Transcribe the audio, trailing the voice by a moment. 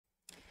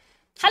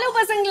Hello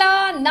pasangla,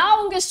 நான்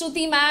உங்க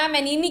Shruthi Maam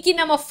and இன்னைக்கு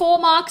நம்ம 4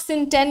 marks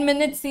in 10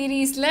 minutes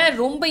seriesல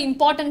ரொம்ப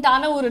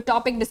இம்பார்ட்டன்ட்டான ஒரு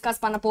டாபிக் டிஸ்கஸ்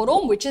பண்ண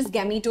போறோம் which is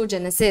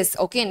Gametogenesis.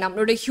 Okay,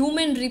 நம்மளோட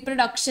human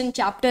reproduction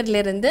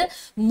chapterல இருந்து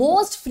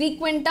most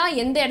frequentா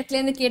எந்த இடத்துல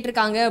இருந்து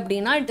கேட்டிருக்காங்க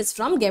அப்படினா it is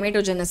from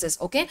Gametogenesis.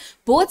 Okay,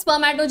 both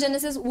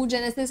Spermatogenesis,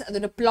 Oogenesis,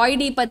 அதோட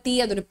ploidy பத்தி,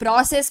 அதோட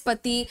process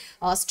பத்தி,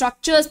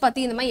 structures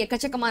பத்தி இந்த மாதிரி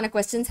எக்கச்சக்கமான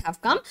questions have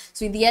come.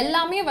 So இது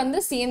எல்லாமே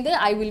வந்து சேர்ந்து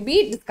I will be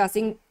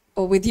discussing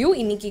with you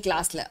இன்னைக்கு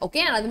கிளாஸ்ல.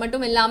 ஓகே, அது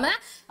மட்டும் இல்லாம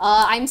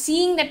I'm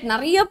seeing that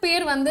நிறைய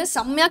பேர் வந்து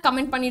செம்மையா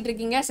கமெண்ட் பண்ணிட்டு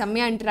இருக்கீங்க,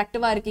 செம்மையா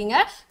இன்டராக்டிவா இருக்கீங்க.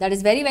 That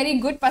is very very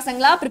good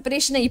பசங்களா.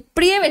 ப்ரிப்பரேஷனை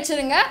இப்படியே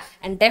வச்சிருங்க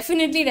and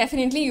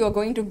definitely you are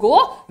going to go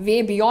way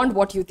beyond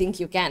what you think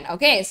you can.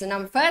 Okay, so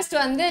நம்ம first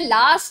வந்து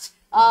last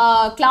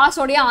class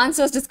உடைய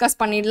answers discuss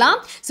பண்ணிடலாம்.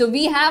 So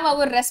we have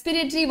our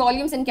respiratory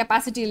volumes and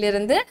capacity ல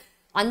இருந்து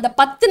அந்த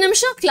 10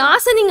 நிமிஷம்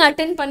கிளாஸ் நீங்க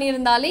அட்டெண்ட்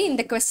பண்ணியிருந்தாலே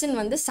இந்த क्वेश्चन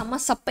வந்து செம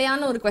சப்பையான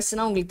ஒரு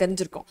क्वेश्चनா உங்களுக்கு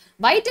தெரிஞ்சிருக்கும்.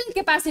 வைட்டல்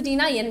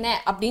கெபாசிட்டினா என்ன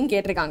அப்படினு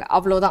கேட்டிருக்காங்க,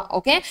 அவ்வளவுதான்.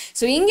 ஓகே,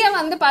 சோ இங்க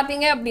வந்து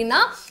பாத்தீங்க அப்படினா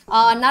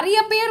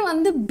நிறைய பேர்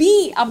வந்து பி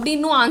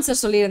அப்படினு ஆன்சர்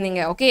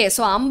சொல்லியிருந்தீங்க. ஓகே,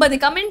 சோ 50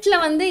 கமெண்ட்ல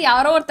வந்து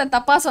யாரோ ஒருத்தர்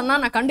தப்பா சொன்னா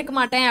நான் கண்டுக்க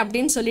மாட்டேன்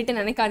அப்படின்னு சொல்லிட்டு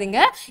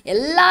நினைக்காதீங்க,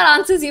 எல்லா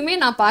ஆன்சர்ஸையுமே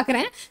நான்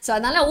பாக்குறேன். சோ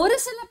அதனால ஒரு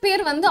சில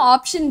பேர் வந்து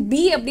ஆப்ஷன்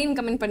பி அப்படின்னு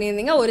கமெண்ட்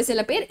பண்ணியிருந்தீங்க, ஒரு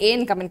சில பேர்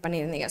ஏன்னு கமெண்ட்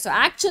பண்ணியிருந்தீங்க. சோ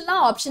ஆக்சுவலா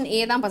ஆப்ஷன்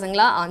ஏ தான்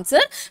பசங்களா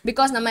ஆன்சர்.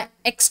 பிகாஸ் நம்ம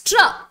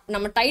extra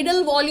நம்ம tidal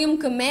volume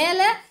க்கு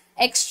மேல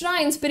extra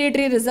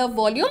inspiratory reserve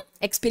volume,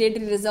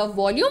 expiratory reserve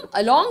volume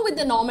along with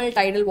the normal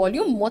tidal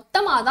volume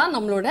மொத்தமா தான்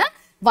நம்மளோட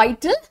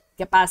vital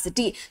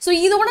capacity. So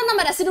இதோட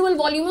நம்ம residual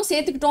volume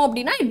சேர்த்துக்கிட்டோம்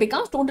அப்படினா it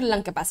becomes total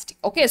lung capacity.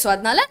 Okay, so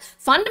அதனால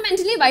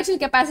fundamentally vital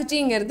capacity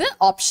ங்கிறது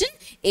option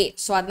A.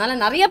 So அதனால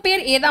நிறைய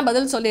பேர் A தான்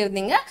பதில்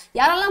சொல்லியிருந்தீங்க.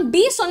 யாரெல்லாம்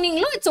B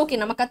சொன்னீங்களோ it's okay,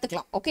 நம்ம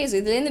கத்துக்கலாம். Okay, so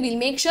இதுல இருந்து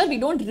we'll make sure we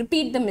don't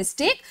repeat the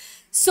mistake.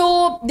 So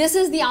this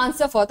is the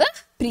answer for the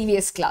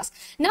previous class.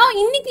 Now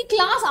இன்னைக்கு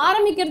class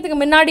ஆரம்பிக்கிறதுக்கு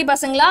முன்னாடி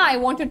பசங்களா I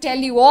want to tell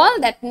you all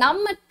that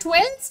நம்ம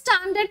 12th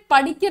standard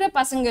படிக்கிற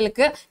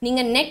பசங்களுக்கு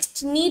நீங்க next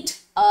NEET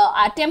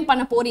attempt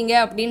பண்ண போறீங்க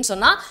அப்படின்னு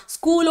சொன்னா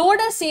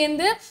ஸ்கூலோட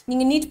சேர்ந்து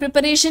நீங்க NEET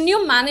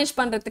preparationையும் மேனேஜ்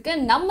பண்றதுக்கு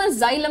நம்ம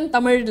Xylem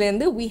தமிழ்ல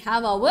இருந்து we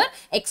have our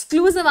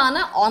exclusive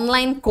ஆன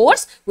online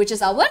course which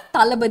is our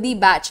Thalapathy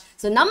batch.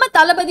 So நம்ம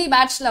தளபதி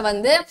batchல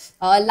வந்து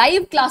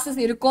live classes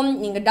இருக்கும்,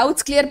 நீங்க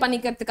doubts clear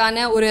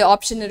பண்ணிக்கிறதுக்கான ஒரு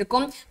ஆப்ஷன்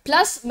இருக்கும்,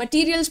 plus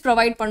materials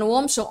provide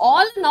பண்ணுவோம். So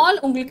all in all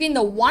உங்களுக்கு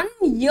இந்த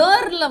 1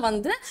 yearல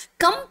வந்து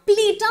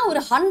கம்ப்ளீட்டா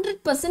ஒரு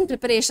 100%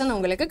 preparation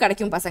உங்களுக்கு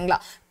கிடைக்கும் பசங்களா.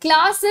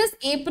 Classes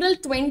April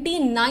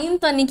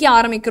 29th அன்னைக்கு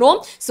ஆரம்பிக்கிறோம்.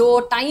 So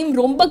டைம்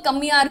ரொம்ப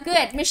கம்மியா இருக்கு,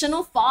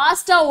 அட்மிஷனும்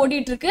ஃபாஸ்டா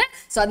ஓடிட்டு இருக்கு.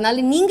 So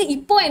அதனால நீங்க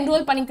இப்போ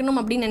என்ரோல் பண்ணிக்கணும்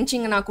அப்படின்னு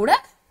நினைச்சீங்கன்னா கூட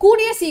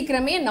கூடிய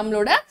சீக்கிரமே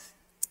நம்மளோட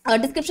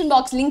description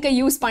box link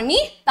யூஸ் பண்ணி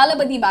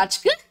தளபதி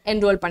பேட்ச்க்கு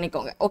என்ரோல்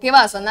பண்ணிக்கோங்க.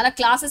 ஓகேவா? சோ அதனால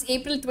classes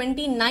April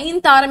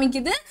 29th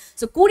ஆரம்பிக்குது.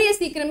 சோ கூடிய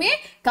சீக்கிரமே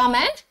come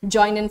and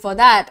join in for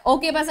that.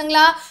 Okay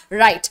பசங்களா?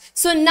 ரைட்.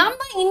 சோ நம்ம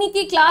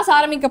இன்னைக்கு கிளாஸ்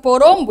ஆரம்பிக்க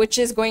போறோம் which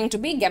is going to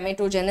be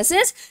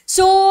Gametogenesis.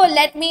 So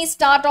let me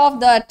start off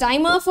the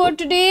timer for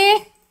today.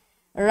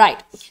 Right,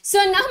 so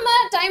நம்ம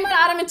timer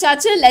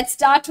ஆரம்பிச்சாச்சு. Let's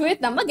start with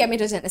நம்ம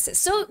Gametogenesis.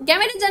 So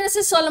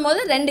Gametogenesis சொல்லும்போது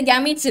ரெண்டு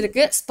gametes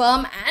இருக்கு,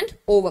 sperm and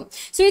ovum.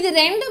 So இது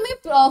ரெண்டுமே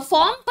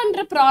ஃபார்ம்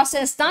பண்ற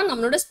ப்ராசஸ் தான்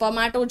நம்மளோட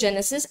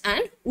Spermatogenesis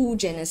and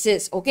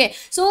Oogenesis. Okay,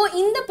 so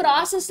இந்த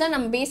ப்ராசஸ்ல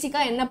நம்ம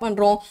பேசிக்கா என்ன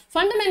பண்றோம்?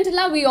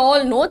 Fundamentally we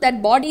all know that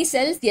body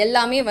cells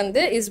எல்லாமே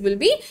வந்து will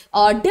be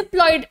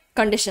diploid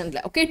conditionல.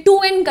 Okay,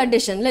 2n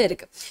conditionல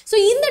இருக்கு. So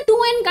இந்த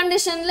 2n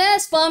conditionல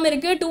sperm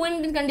இருக்கு, 2n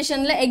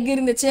conditionல egg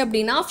இருந்துச்சு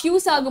அப்படினா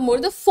fuse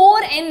ஆகும்போது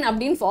 4n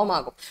அப்படினு ஃபார்ம்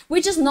ஆகும்,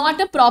 which is not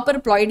a proper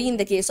ploidy in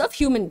the case of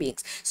human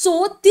beings. So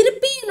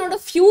திருப்பி என்னோட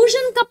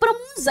fusionக்கு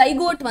அப்புறமும்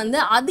zygote வந்து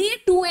அதே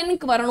 2n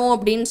க்கு வரணும்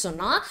அப்படினு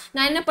சொன்னா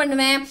நான் என்ன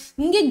பண்ணுவேன்?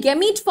 இங்க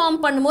gamete form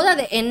பண்ணும்போது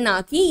அதை n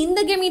ஆக்கி,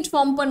 இந்த gamete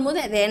form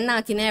பண்ணும்போது அதை n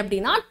ஆக்கினேன்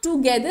அப்படினா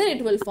together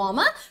it will form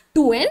a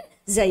 2n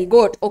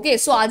zygote. Okay,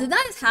 so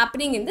அதுதான் is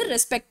happening in the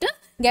respective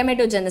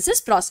Gametogenesis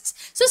process.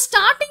 So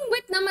starting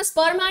with நம்ம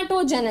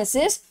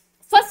Spermatogenesis,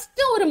 first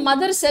ஒரு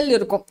mother cell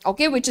இருக்கும்.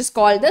 Okay, which is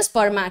called the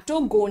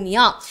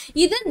Spermatogonia.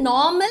 இது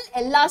normal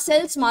எல்லா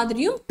cells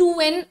மாதிரியும்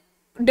 2n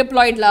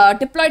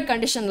diploid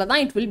conditionல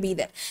தான் it will be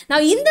there.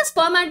 Now இந்த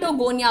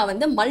Spermatogonia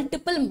வந்து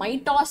multiple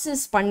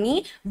mitosis பண்ணி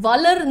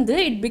வளர்ந்து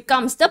it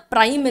becomes the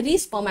primary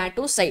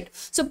spermatocyte.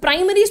 So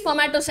primary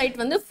spermatocyte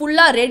வந்து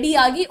full-ஆ ரெடி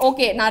ஆகி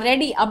okay நான்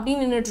ரெடி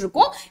அப்படின்னு நின்னுட்டு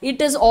இருக்கும்.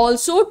 It is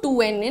also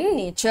 2n in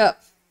nature.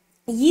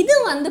 இது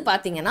வந்து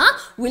பாத்தீங்கன்னா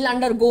will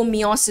undergo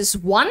meiosis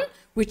 1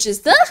 which is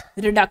the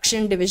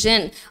reduction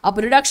division.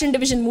 அப்ப reduction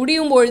division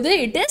முடியும் பொழுது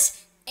it is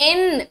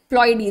n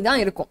ploidy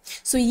தான் இருக்கும்.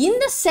 So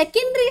இந்த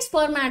secondary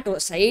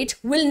spermatocyte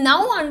will now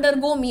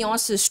undergo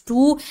meiosis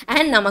 2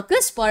 and நமக்கு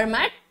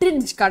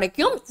spermatids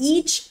கிடைக்கும்,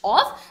 each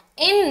of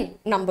n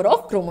number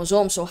of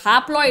chromosomes. So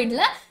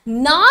haploidல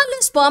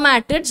 4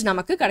 spermatids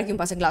நமக்கு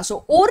கிடைக்கும் பசங்களா. So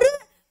ஒரு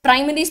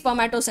primary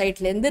spermatocyte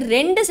ல இருந்து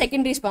 2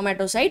 secondary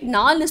spermatocyte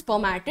 4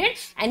 spermatid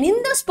and in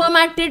the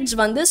spermatids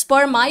வந்து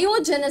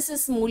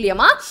spermiogenesis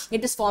மூலியமா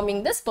it is forming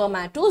the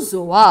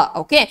spermatozoa.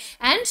 Okay,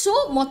 and so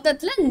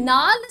மொத்தத்துல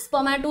 4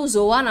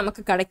 spermatozoa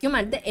நமக்கு கிடைக்கும்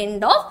at the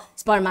end of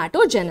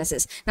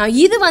spermatogenesis. Now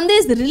இது வந்து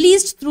is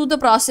released through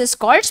the process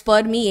called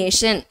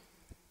spermiation.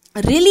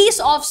 Release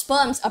of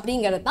sperms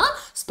அப்படிங்கிறது தான்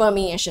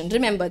spermiation.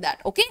 Remember that.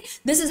 Okay,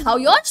 this is how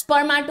your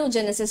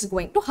spermatogenesis is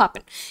going to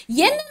happen.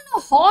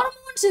 என்னென்ன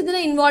hormones இதுல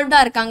இன்வால்வ்டா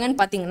இருக்காங்கன்னு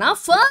பாத்தீங்கன்னா,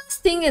 first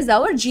thing is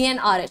our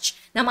GnRH.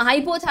 நம்ம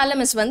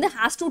hypothalamus வந்து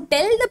has to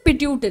tell the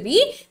pituitary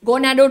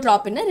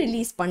gonadotropin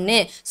release பண்ணு.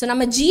 So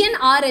நம்ம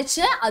GnRH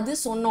அது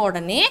சொன்ன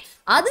உடனே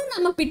அது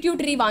நம்ம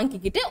pituitary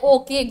வாங்கிக்கிட்டு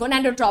ஓகே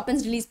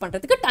gonadotropins ரிலீஸ்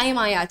பண்றதுக்கு டைம்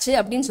ஆயாச்சு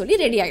அப்படின்னு சொல்லி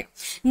ரெடி ஆயிடும்.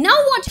 Now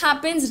what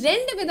happens,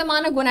 ரெண்டு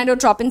விதமான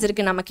gonadotropins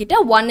இருக்கு நம்ம கிட்ட.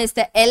 One is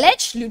the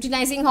LH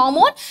luteinizing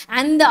hormone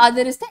and the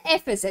other is the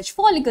FSH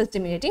follicle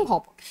stimulating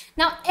hormone.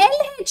 Now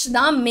LH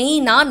தான்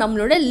மெயினா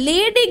நம்மளோட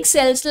Leydig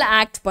cellsல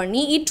ஆக்ட்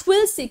பண்ணி it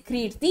will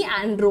secrete the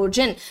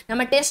androgen,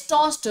 நம்ம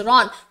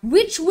testosterone,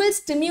 which will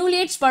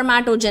stimulate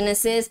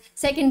spermatogenesis,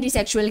 secondary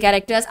sexual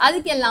characters,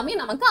 அதுக்கு எல்லாமே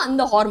நமக்கு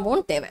அந்த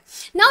hormone தேவை.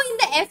 Now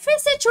இந்த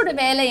FSH ஓட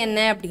வேலை என்ன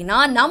அப்படின்னா,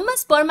 நம்ம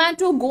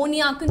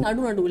ஸ்பெர்மாட்டோகோனியாக்கு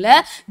நடுவுல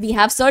we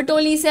have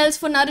Sertoli cells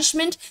for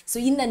nourishment. So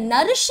இந்த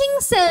nourishing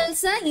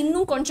cells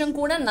இன்னும் கொஞ்சம்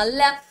கூட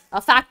நல்ல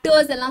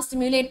factors எல்லாம்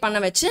stimulate பண்ண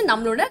வச்சு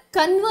நம்மளோட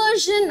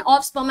conversion of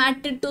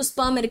spermatid to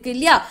sperm இருக்கு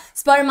இல்லையா,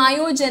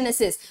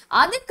 spermiogenesis,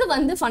 அதுக்கு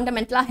வந்து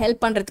ஃபண்டமெண்டலா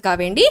ஹெல்ப் பண்றதுக்காக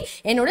வேண்டி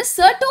என்னோட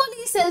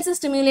Sertoli cells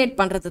stimulate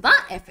பண்றது தான்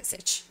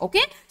FSH.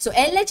 Okay, so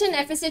LH and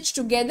FSH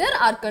together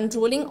are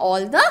controlling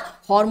all the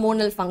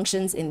hormonal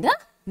functions in the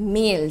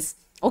males.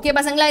 Okay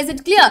pasangla, is it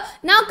clear?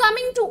 Now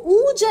coming to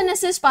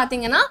oogenesis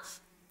பாத்தீங்கன்னா,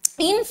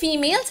 in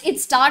females it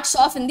starts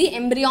off in the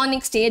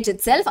embryonic stage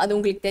itself, அது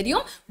உங்களுக்கு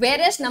தெரியும்.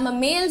 whereas நம்ம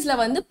மேல்ஸ்ல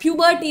வந்து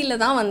pubertyல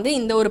தான் வந்து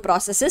இந்த ஒரு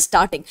process is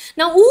starting.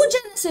 Now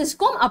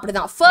oogenesisக்கும்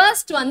அப்படிதான்.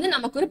 first வந்து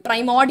நமக்கு ஒரு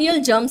primordial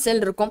germ cell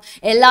இருக்கும்,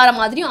 எல்லார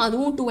மாதிரியும்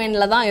அதுவும்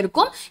 2Nல தான்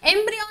இருக்கும்.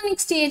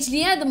 embryonic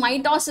stageலயே அது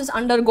mitosis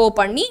undergo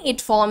பண்ணி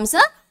it forms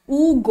a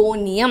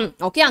oogonium.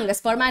 Okay, அங்க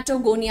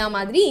spermatogonia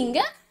மாதிரி இங்க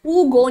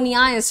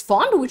oogonia is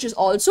formed, which is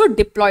also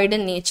diploid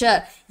in nature.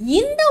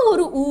 இந்த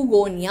ஒரு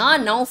oogonia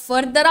now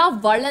further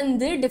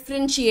வளர்ந்து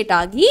differentiate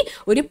ஆகி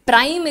ஒரு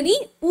primary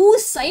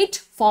oocyte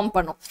form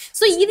பண்ணும்.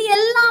 So இது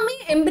எல்லாமே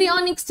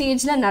embryonic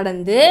stageல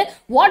நடந்து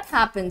what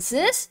happens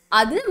is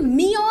அது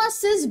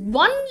meiosis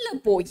 1ல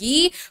போய்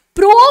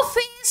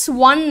prophase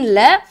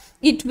 1ல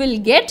it will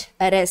get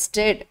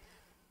arrested.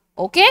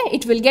 Okay,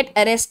 it will get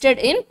arrested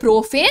in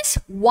prophase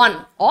 1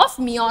 of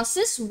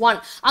meiosis 1.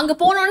 அங்க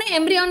போனோனே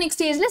embryonic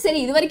stageல சரி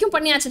இது வரைக்கும்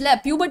பண்ணியாச்சுல,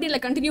 pubertyல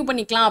கண்டினியூ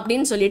பண்ணிக்கலாம்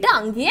அப்படின்னு சொல்லிட்டு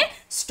அங்கேயே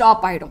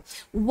ஸ்டாப் ஆயிடும்.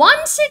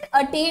 once it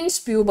attains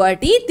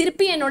puberty,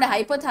 திருப்பி என்னோட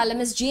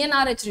hypothalamus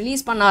GnRH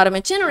ரிலீஸ் பண்ண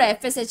ஆரம்பிச்சு என்னோட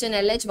FSH and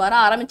LH வர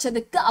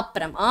ஆரம்பிச்சதுக்கு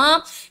அப்புறமா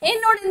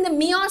என்னோட இந்த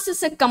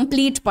meiosis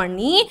கம்ப்ளீட்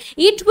பண்ணி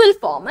it will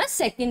form a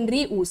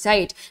secondary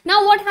oocyte.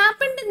 Now what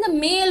happened in the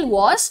male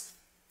was,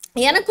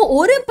 எனக்கு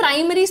ஒரு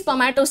பிரைமரி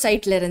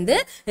ஸ்பெர்மாட்டோசைட்ல இருந்து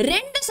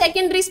 2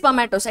 செகண்டரி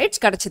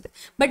ஸ்பெர்மாட்டோசைட்ஸ் கிடைச்சது.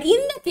 பட்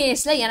இந்த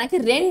கேஸ்ல எனக்கு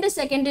 2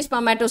 செகண்டரி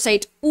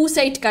ஸ்பெர்மாட்டோசைட்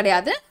oocyte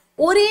கிடையாது,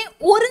 ஒரே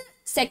ஒரு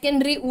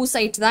செகண்டரி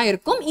oocyte தான்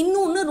இருக்கும்.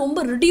 இன்னொன்னு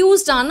ரொம்ப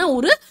ரிடியூஸ்டான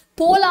ஒரு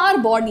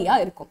போலார் பாடியா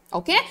இருக்கும்.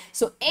 ஓகே,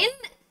 சோ n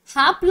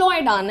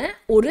ஹாப்ளாய்ட் ஆன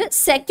ஒரு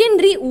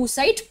செகண்டரி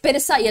oocyte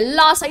பெருசா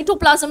எல்லா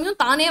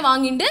சைட்டோபிளாசமையும் தானே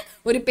வாங்கிட்டு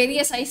ஒரு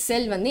பெரிய சைஸ்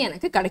செல் வந்து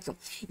எனக்கு கிடைக்கும்.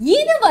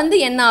 இது வந்து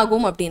என்ன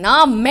ஆகும் அப்படின்னா,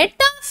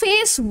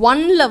 மெட்டாஃபேஸ்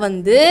 1ல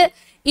வந்து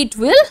it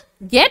will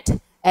get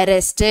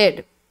arrested.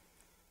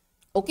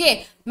 Okay,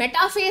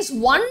 metaphase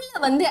 1ல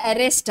வந்து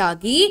arrest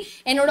ஆகி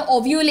என்னோட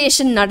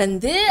ovulation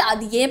நடந்து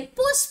அது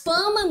எப்போ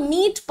sperm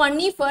மீட்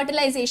பண்ணி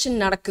fertilization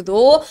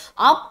நடக்குதோ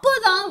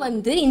அப்போதான்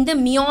வந்து இந்த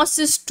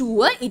meiosis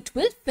 2 it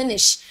will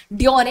finish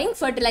during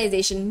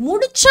fertilization.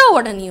 முடிச்ச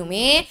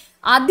உடனேயுமே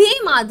அதே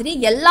மாதிரி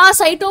எல்லா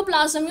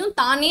சைட்டோபிளாசமையும்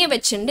தானே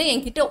வச்சுண்டு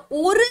என்கிட்ட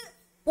ஒரு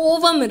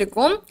ovum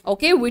இருக்கும்.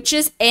 Okay, which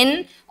is N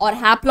or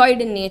haploid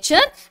in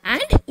nature,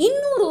 and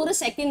இன்னொரு ஒரு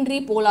secondary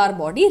polar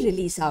body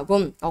release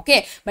ஆகும். Okay,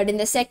 but in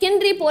the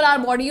secondary polar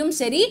bodyயும்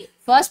சரி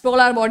first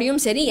polar bodyயும்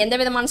சரி எந்த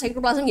விதமான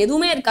சைட்டோபிளாசம்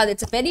எதுவுமே இருக்காது.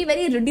 It's very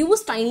very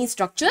reduced tiny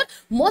structure.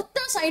 மொத்த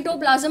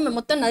சைட்டோபிளாசம்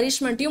மொத்த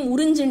நரிஷ்மெண்ட்டையும்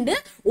உறிஞ்சிண்டு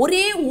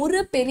ஒரே ஒரு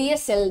பெரிய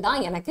செல்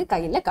தான் எனக்கு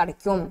கையில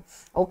கிடைக்கும்.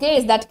 ஓகே,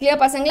 இஸ் தட்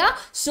கிளியர் பசங்களா?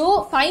 ஸோ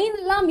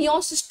ஃபைனலா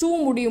meiosis 2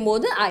 முடியும்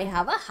போது I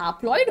have a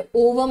haploid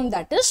ovum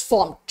that is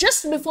formed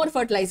just before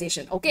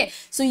fertilization. Okay,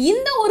 so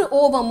இந்த ஒரு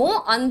ஓவமும்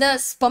அந்த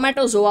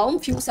ஸ்பெர்மாட்டோசோவாவும்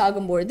ஃபியூஸ்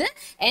ஆகும்பொழுது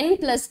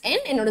N+N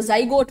என்னோட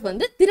ஜைகோட்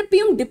வந்து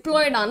திருப்பியும்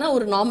டிப்ளாய்ட் ஆன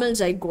ஒரு normal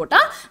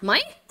ஜைகோட்டா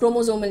my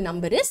chromosomal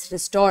number is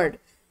restored.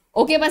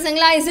 Okay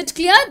pasangla, is it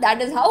clear? That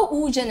is how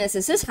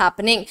oogenesis is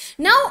happening.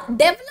 Now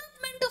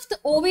development of the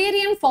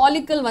ovarian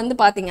follicle வந்து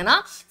பாத்தீங்கன்னா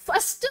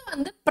first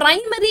வந்து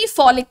primary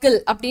follicle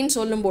அப்படின்னு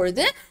சொல்லும்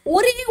பொழுது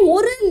ஒரே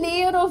ஒரு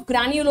layer of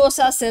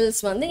granulosa cells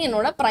வந்து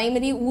என்னோட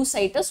primary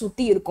oocyte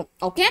சுத்தி இருக்கும்.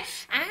 ஓகே,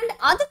 and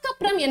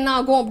அதுக்கப்புறம் என்ன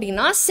ஆகும்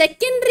அப்படின்னா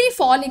secondary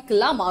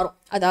follicle மாறும்.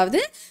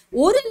 அதாவது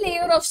ஒரு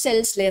layer of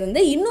cells ல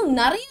இருந்து இன்னும்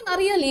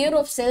நிறைய layer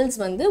of cells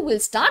வந்து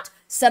will start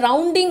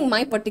surrounding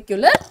my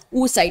particular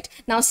oocyte.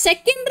 Now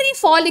secondary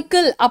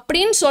follicle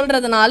அப்படினு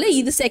சொல்றதுனால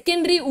இது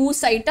secondary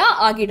oocyte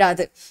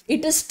ஆகிடாது.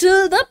 It is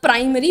still the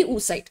primary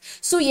oocyte.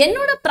 So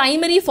என்னோட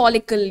primary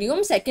follicle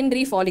லியும்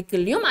secondary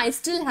follicle லியும் I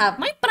still have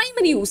my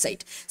primary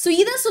oocyte. So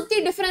இத சுத்தி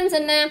difference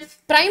என்ன?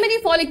 Primary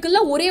follicle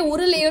ல ஒரே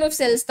ஒரு layer of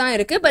cells தான்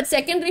இருக்கு, but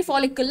secondary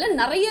follicle ல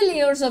நிறைய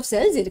layers of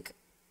cells இருக்கு.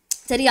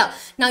 சரியா?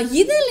 Now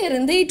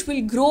இதிலிருந்து it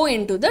will grow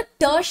into the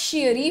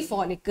tertiary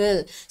follicle.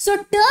 So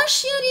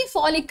tertiary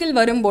follicle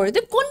வரும்பொழுது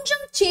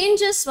கொஞ்சம்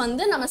changes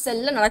வந்து நம்ம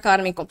செல்ல நடக்க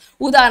ஆரம்பிக்கும்.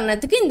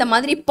 உதாரணத்துக்கு இந்த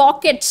மாதிரி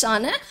pockets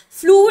ஆன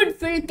fluid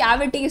filled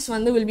cavities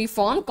வந்து will be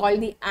formed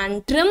called the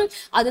antrum.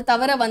 அது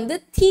தவிர வந்து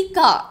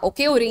theca,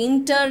 okay, ஒரு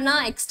interna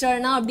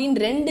externa அப்படின்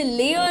ரெண்டு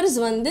layers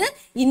வந்து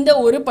இந்த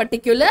ஒரு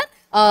particular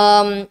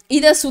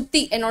இத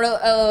சுத்தி என்னோட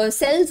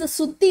cells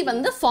சுத்தி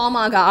வந்து form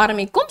ஆக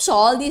ஆரம்பிக்கும். So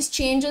all these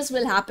changes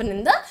will happen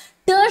in the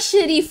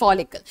tertiary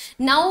follicle.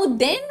 Now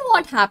then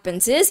what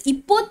happens is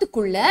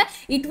இப்போத்துக்குள்ள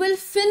it will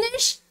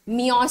finish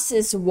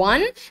meiosis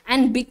 1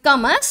 and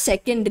become a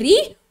secondary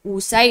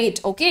oocyte.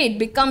 Okay, it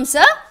becomes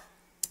a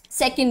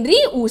secondary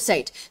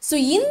oocyte. So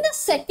in the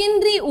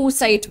secondary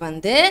oocyte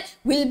வந்து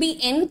will be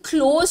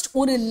enclosed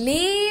ஒரு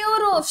layer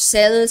of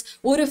cells,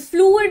 ஒரு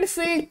fluid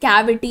filled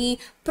cavity,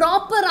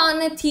 proper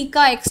ஆன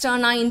theca,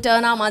 externa,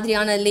 interna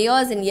மாதிரியான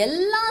layers and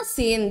எல்லாம்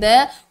சேர்ந்த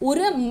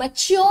ஒரு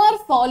mature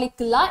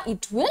follicle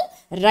it will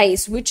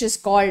rise, which is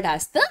called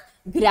as the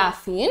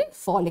Graafian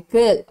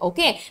follicle.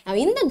 Okay, now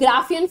in the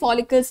Graafian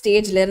follicle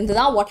stage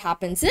what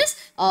happens is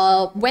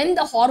when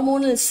the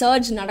hormonal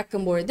surge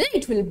nadakkumbodhu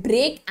it will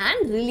break and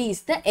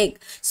release the egg.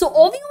 So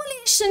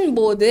ovulation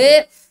bodu,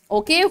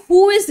 okay,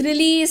 who is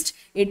released?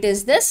 It is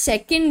the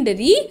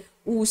secondary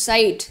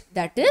oocyte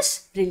that is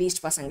released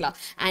pasangla.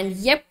 And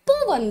எப்போ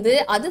வந்து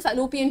அது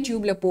fallopian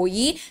tube la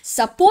போய்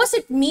suppose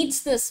it meets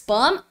the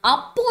sperm,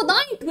 அப்போ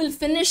தான் it will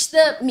finish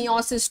the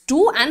meiosis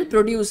 2 and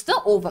produce the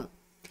ovum.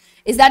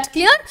 Is that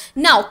clear?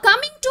 Now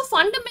coming to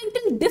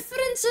fundamental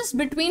differences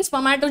between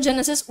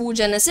spermatogenesis,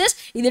 oogenesis.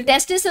 Idu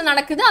testis la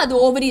nadakudhu, adu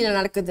ovary la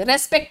nadakudhu,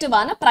 respective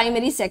ana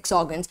primary sex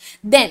organs.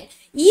 Then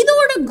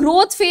idoda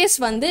growth phase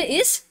vandu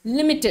is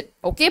limited.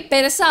 Okay,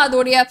 perasa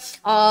adoda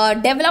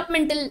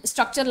developmental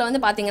structure la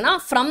vandu pathina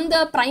from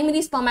the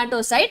primary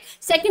spermatocyte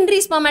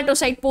secondary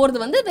spermatocyte போறது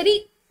வந்து very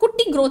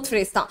குட்டி growth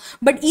phase தான்.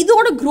 But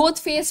இதோட growth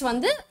phase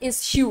வந்து is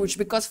huge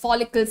because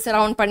follicles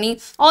surround பண்ணி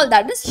all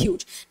that is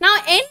huge. Now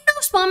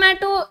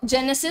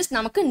endospermatogenesis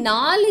நமக்கு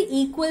 4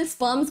 equal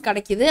sperms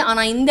கிடைக்குது.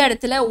 ஆனா இந்த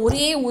இடத்துல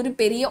ஒரே ஒரு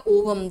பெரிய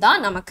ovum தான்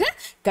நமக்கு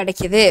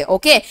கிடைக்குது.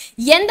 Okay,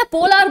 எந்த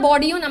polar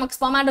bodyயும் நமக்கு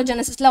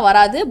spermatogenesisல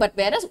வராது, but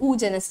whereas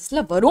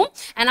oogenesisல வரும்.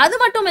 And அது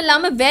மட்டும்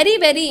இல்லாம very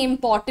very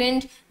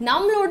important,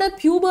 நம்மளோட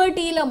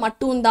pubertyல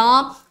மட்டும்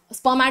தான்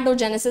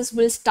spermatogenesis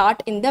will start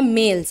in the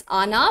males.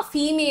 Ana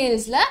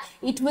females la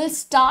it will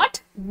start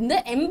in the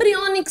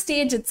embryonic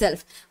stage itself.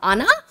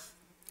 Ana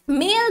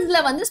males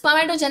la vandu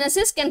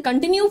spermatogenesis can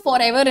continue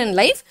forever in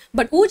life,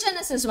 but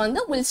oogenesis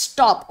vandu will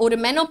stop. Or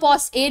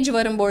menopause age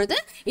varumbodhu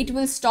it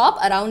will stop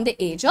around the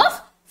age of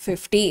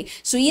 50.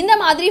 So இந்த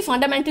மாதிரி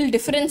fundamental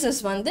differences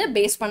வந்து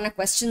base பண்ண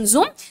questions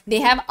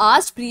they have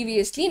asked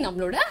previously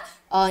நம்மளோட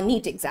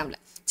NEET examல.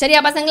 சரியா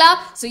பசங்களா?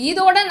 So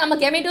இதோட நம்ம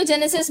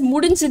gametogenesis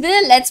முடிஞ்சது.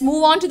 Let's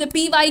move on to the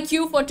PYQ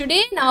for today.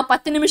 நம்ம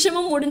 10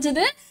 நிமிஷமும்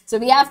முடிஞ்சது. So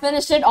we have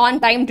finished it on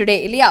time today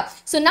இல்லையா?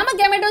 So நம்ம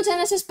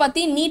gametogenesis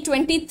பத்தி NEET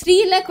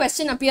 23ல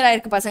question appear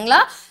ஆயிருக்கு பசங்களா.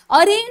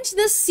 Arrange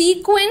the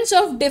sequence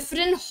of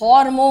different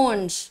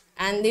hormones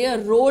and their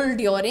role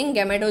during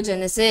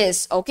gametogenesis.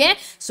 Okay,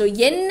 so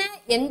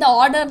எந்த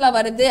ஆர்டர்ல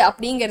வருது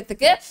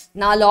அப்படிங்கிறதுக்கு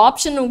 4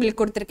 ஆப்ஷன் உங்களுக்கு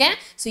கொடுத்திருக்கேன்.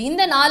 So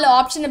இந்த 4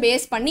 ஆப்ஷனை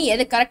பேஸ் பண்ணி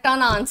எது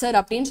கரெக்டான ஆன்சர்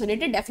அப்படின்னு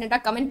சொல்லிட்டு டெஃபினட்டா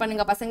கமெண்ட்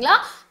பண்ணுங்க பசங்களா.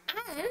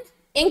 And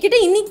என்கிட்ட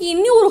இன்னைக்கு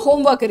இன்னும் ஒரு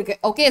ஹோம்வொர்க் இருக்கு.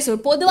 ஓகே, ஸோ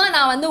பொதுவாக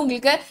நான் வந்து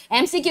உங்களுக்கு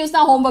MCQs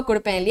தான் ஹோம்வொர்க்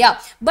கொடுப்பேன் இல்லையா?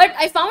 But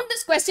I found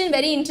this question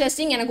very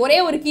interesting. எனக்கு ஒரே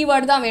ஒரு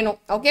கீவேர்டு தான் வேணும்.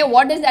 Okay,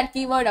 what is that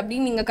keyword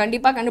அப்படின்னு நீங்கள்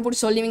கண்டிப்பாக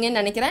கண்டுபிடிச்சி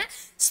சொல்லுவீங்கன்னு நினைக்கிறேன்.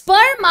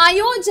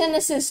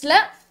 ஸ்பெர்மயோஜெனசிஸ்ல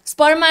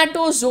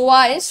spermatozoa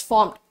is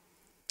formed.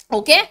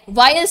 Okay,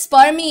 while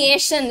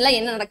spermiation la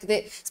enna nadakudhu,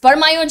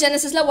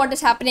 spermiogenesis la what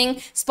is happening,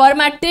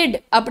 spermatid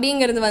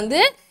அப்படிங்கிறது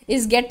வந்து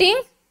is getting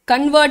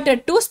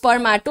converted to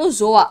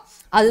spermatozoa.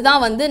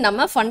 அதுதான் வந்து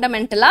நம்ம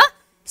ஃபண்டமெண்டலா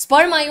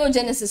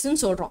spermiogenesis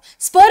ன்னு சொல்றோம்.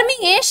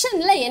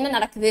 spermiationல என்ன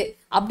நடக்குது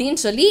அப்படின்னு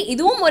சொல்லி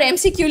இதுவும் ஒரு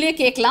MCQலயே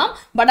கேட்கலாம்.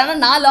 பட் ஆனா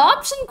 4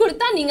 ஆப்ஷன்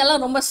கொடுத்தா நீங்க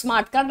எல்லாம் ரொம்ப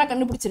ஸ்மார்ட், கரெக்டா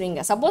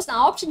கண்டுபிடிச்சிருவீங்க. சப்போஸ்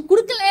நான் ஆப்ஷன்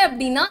கொடுக்கல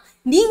அப்படின்னா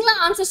நீங்களா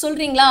ஆன்சர்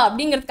சொல்றீங்களா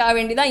அப்படிங்கிறதுக்காக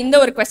வேண்டிதான் இந்த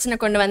ஒரு क्वेश्चனை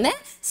கொண்டு வந்தேன்.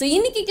 ஸோ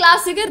இன்னைக்கு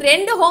கிளாஸுக்கு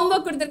 2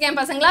 ஹோம்வொர்க் கொடுத்துருக்கேன்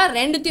பசங்களா.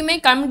 ரெண்டுத்தையுமே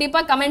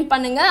கண்டிப்பா கமெண்ட்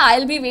பண்ணுங்க. I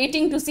will be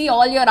waiting to see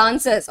all your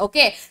answers.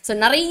 Okay, so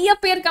நிறைய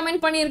பேர்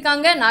கமெண்ட்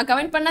பண்ணியிருக்காங்க. நான்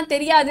கமெண்ட் பண்ணா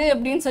தெரியாது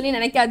அப்படின்னு சொல்லி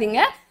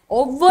நினைக்காதீங்க.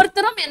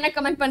 ஒவ்வொருத்தரும் என்ன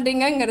கமெண்ட்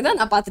பண்றீங்கங்கறத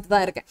நான் பார்த்துட்டு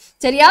தான் இருக்கேன்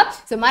சரியா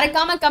சோ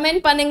மறக்காம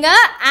கமெண்ட் பண்ணுங்க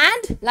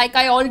and like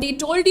I already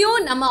told you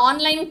நம்ம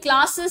ஆன்லைன்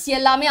classes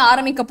எல்லாமே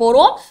ஆரம்பிக்க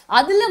போறோம்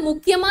அதுல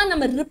முக்கியமா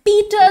நம்ம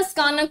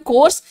ரிப்பீட்டர்ஸ்கான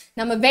கோர்ஸ்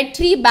நம்ம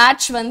வெற்றி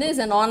பேட்ச் வந்து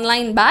is an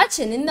online batch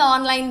and இந்த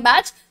ஆன்லைன்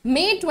பேட்ச்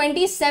May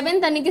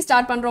 27th அன்னைக்கு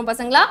ஸ்டார்ட் பண்றோம்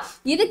பசங்களா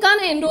இதுக்கான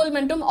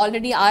enrollmentம்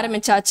ஆல்ரெடி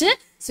ஆரம்பிச்சாச்சு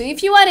so if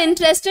you are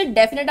interested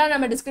definitely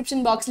நம்ம description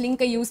box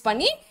link யூஸ்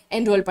பண்ணி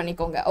enroll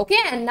பண்ணிக்கோங்க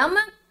okay and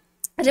நம்ம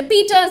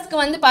repeaters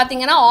வந்து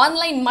பாத்தீங்கன்னா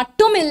ஆன்லைன்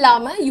மட்டும்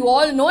இல்லாம you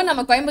all know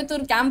நம்ம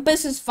Coimbatore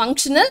campus is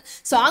functional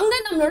so அங்க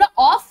நம்மளோட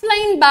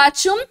ஆஃப்லைன்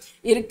பேட்சும்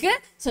இருக்கு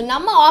so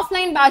நம்ம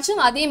ஆஃப்லைன்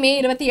பேட்சும் அதே மே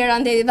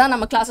 27ஆம் தேதி தான்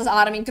நம்ம கிளாसेस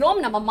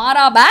ஆரம்பிக்கிறோம் நம்ம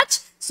மாரா பேட்ச்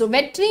so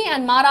வெற்றி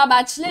and Mara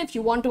பேட்ச்ல if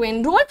you want to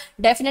enroll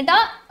definitely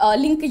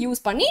link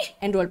use பண்ணி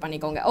enroll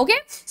பண்ணிக்கோங்க okay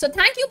so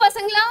thank you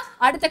பசங்களா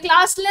அடுத்த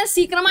கிளாஸ்ல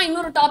சீக்கிரமா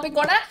இன்னொரு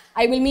டாபிக்கோட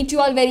I will meet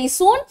you all very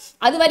soon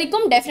அது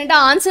வரைக்கும் definitely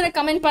ஆன்சரை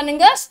கமெண்ட்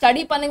பண்ணுங்க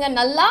ஸ்டடி பண்ணுங்க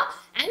நல்லா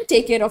and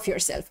take care of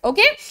yourself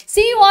okay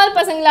see you all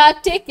pasangla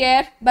take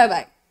care bye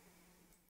bye